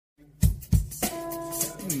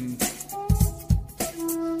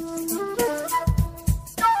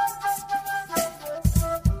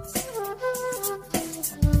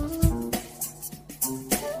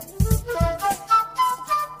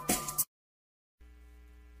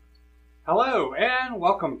Hello, and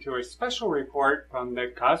welcome to a special report from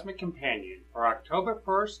the Cosmic Companion for October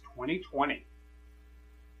 1st, 2020.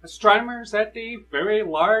 Astronomers at the Very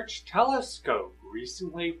Large Telescope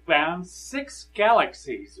recently found 6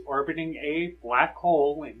 galaxies orbiting a black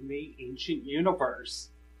hole in the ancient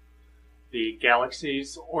universe. The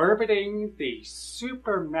galaxies orbiting the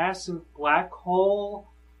supermassive black hole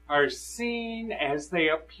are seen as they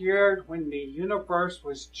appeared when the universe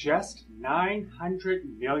was just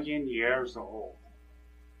 900 million years old.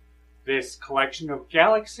 This collection of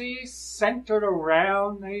galaxies centered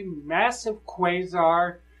around a massive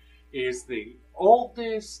quasar is the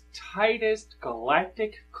oldest, tightest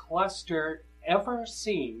galactic cluster ever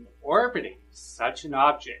seen orbiting such an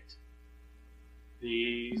object.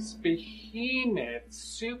 These behemoth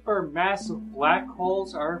supermassive black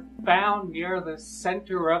holes are found near the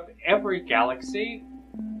center of every galaxy,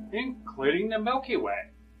 including the Milky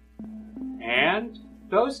Way. And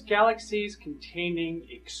those galaxies containing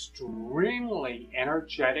extremely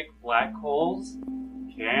energetic black holes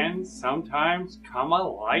can sometimes come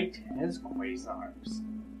alight as quasars.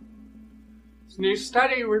 This new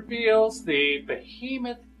study reveals the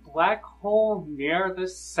behemoth black hole near the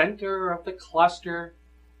center of the cluster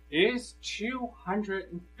is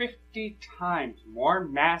 250 times more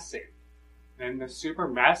massive than the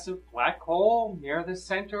supermassive black hole near the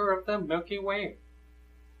center of the Milky Way.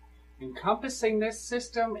 Encompassing this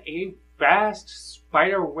system, a vast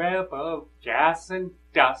spider web of gas and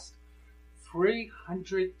dust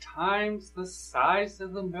 300 times the size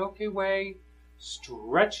of the Milky Way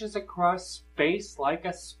stretches across space like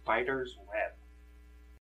a spider's web.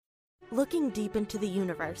 Looking deep into the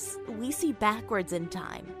universe, we see backwards in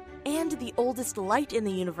time. And the oldest light in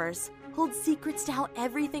the universe holds secrets to how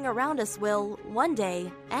everything around us will, one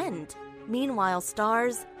day, end. Meanwhile,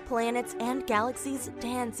 stars, planets, and galaxies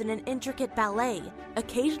dance in an intricate ballet,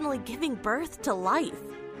 occasionally giving birth to life.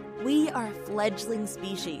 We are a fledgling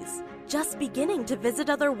species, just beginning to visit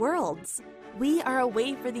other worlds. We are a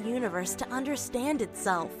way for the universe to understand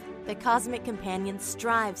itself. The Cosmic Companion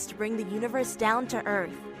strives to bring the universe down to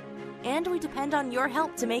Earth. And we depend on your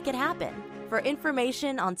help to make it happen. For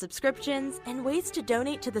information on subscriptions and ways to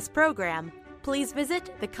donate to this program, please visit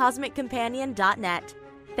thecosmiccompanion.net.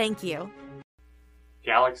 Thank you.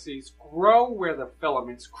 Galaxies grow where the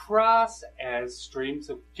filaments cross as streams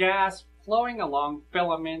of gas flowing along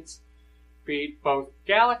filaments feed both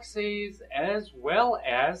galaxies as well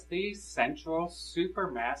as the central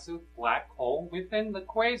supermassive black hole within the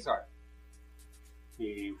quasar.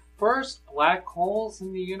 The first black holes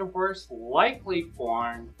in the universe likely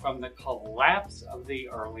formed from the collapse of the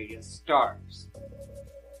earliest stars.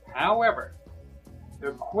 However,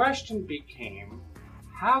 the question became,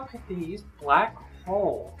 how could these black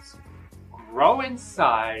holes grow in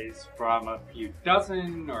size from a few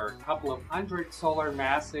dozen or a couple of hundred solar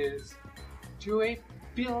masses to a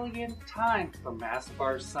billion times the mass of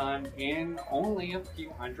our sun in only a few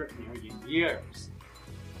 100 million years?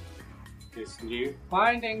 This new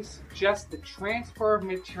finding suggests the transfer of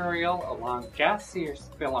material along gaseous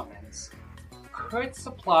filaments could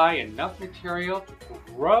supply enough material to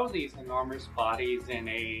grow these enormous bodies in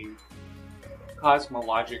a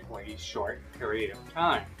cosmologically short period of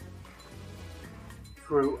time.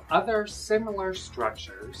 Through other similar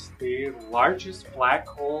structures, the largest black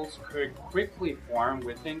holes could quickly form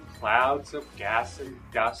within clouds of gas and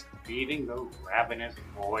dust feeding the ravenous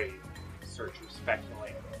void, researchers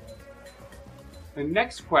speculate. The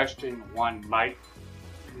next question one might,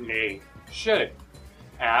 nay, should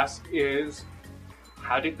ask is,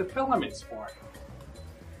 how did the filaments form?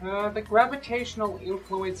 The gravitational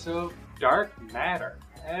influence of dark matter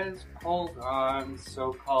has pulled on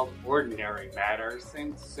so-called ordinary matter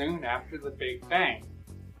since soon after the Big Bang.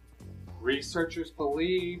 Researchers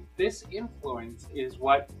believe this influence is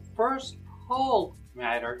what first pulled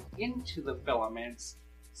matter into the filaments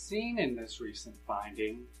seen in this recent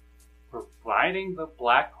finding, providing the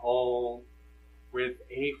black hole with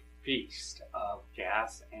a feast of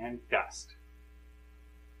gas and dust.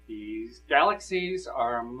 These galaxies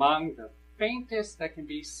are among the faintest that can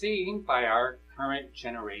be seen by our current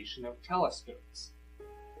generation of telescopes.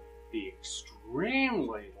 The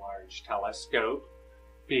extremely large telescope,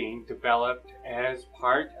 being developed as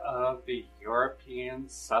part of the European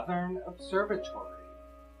Southern Observatory,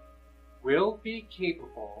 will be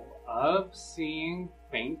capable of seeing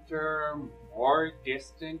fainter, more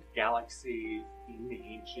distant galaxies in the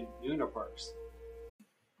ancient universe.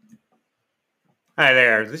 Hi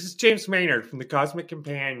there, this is James Maynard from the Cosmic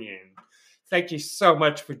Companion. Thank you so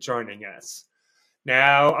much for joining us.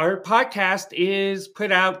 Now, our podcast is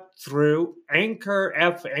put out through Anchor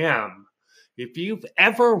FM. If you've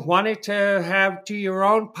ever wanted to do your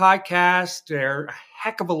own podcast, they're a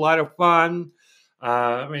heck of a lot of fun.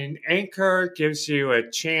 Anchor gives you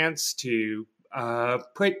a chance to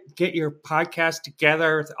get your podcast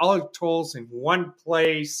together with all the tools in one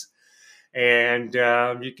place, and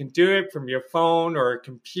you can do it from your phone or a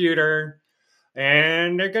computer.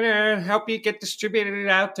 And they're going to help you get distributed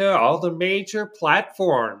out to all the major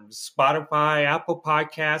platforms: Spotify, Apple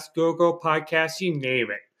Podcasts, Google Podcasts, you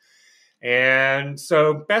name it. And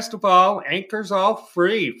so, best of all, Anchor's all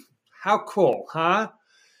free. How cool, huh?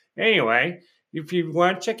 Anyway, if you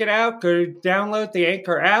want to check it out, go download the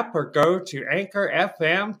Anchor app or go to Anchor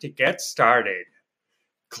FM to get started.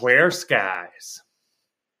 Clear skies.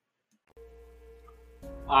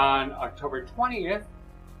 On October 20th,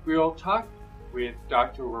 we will talk with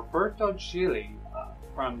Dr. Roberto Gili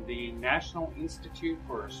from the National Institute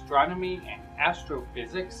for Astronomy and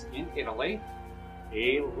Astrophysics in Italy,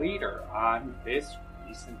 a leader on this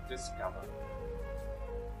recent discovery.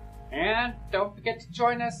 And don't forget to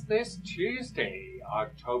join us this Tuesday,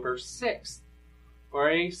 October 6th, for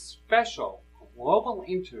a special global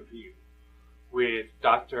interview with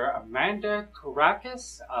Dr. Amanda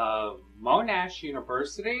Kourakis of Monash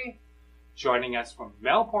University, joining us from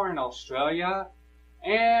Melbourne, Australia,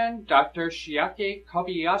 and Dr. Chiaki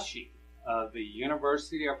Kobayashi of the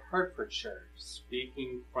University of Hertfordshire,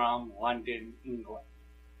 speaking from London, England.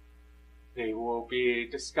 They will be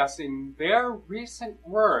discussing their recent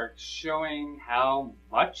work showing how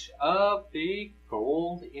much of the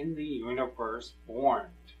gold in the universe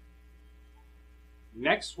formed.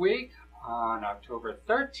 Next week, on October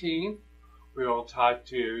 13th, we will talk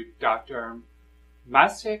to Dr.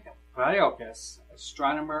 Maciej Valliokas,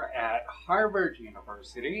 astronomer at Harvard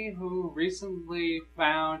University, who recently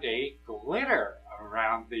found a glitter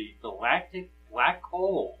around the galactic black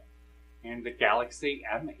hole in the galaxy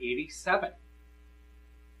M87.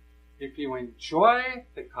 If you enjoy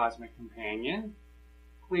the Cosmic Companion,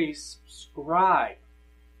 please subscribe,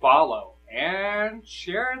 follow, and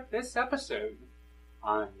share this episode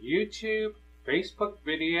on YouTube, Facebook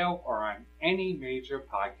video, or on any major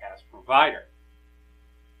podcast provider.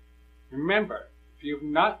 Remember, if you've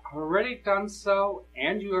not already done so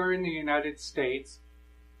and you are in the United States,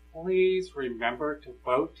 please remember to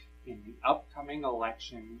vote in the upcoming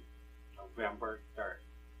election, November 3rd.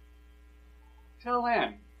 Till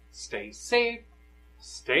then, stay safe,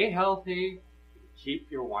 stay healthy, and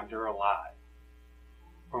keep your wonder alive.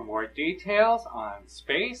 For more details on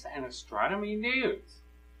space and astronomy news,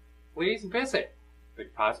 please visit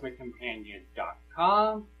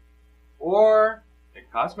thecosmiccompanion.com or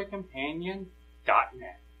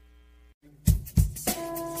thecosmiccompanion.net.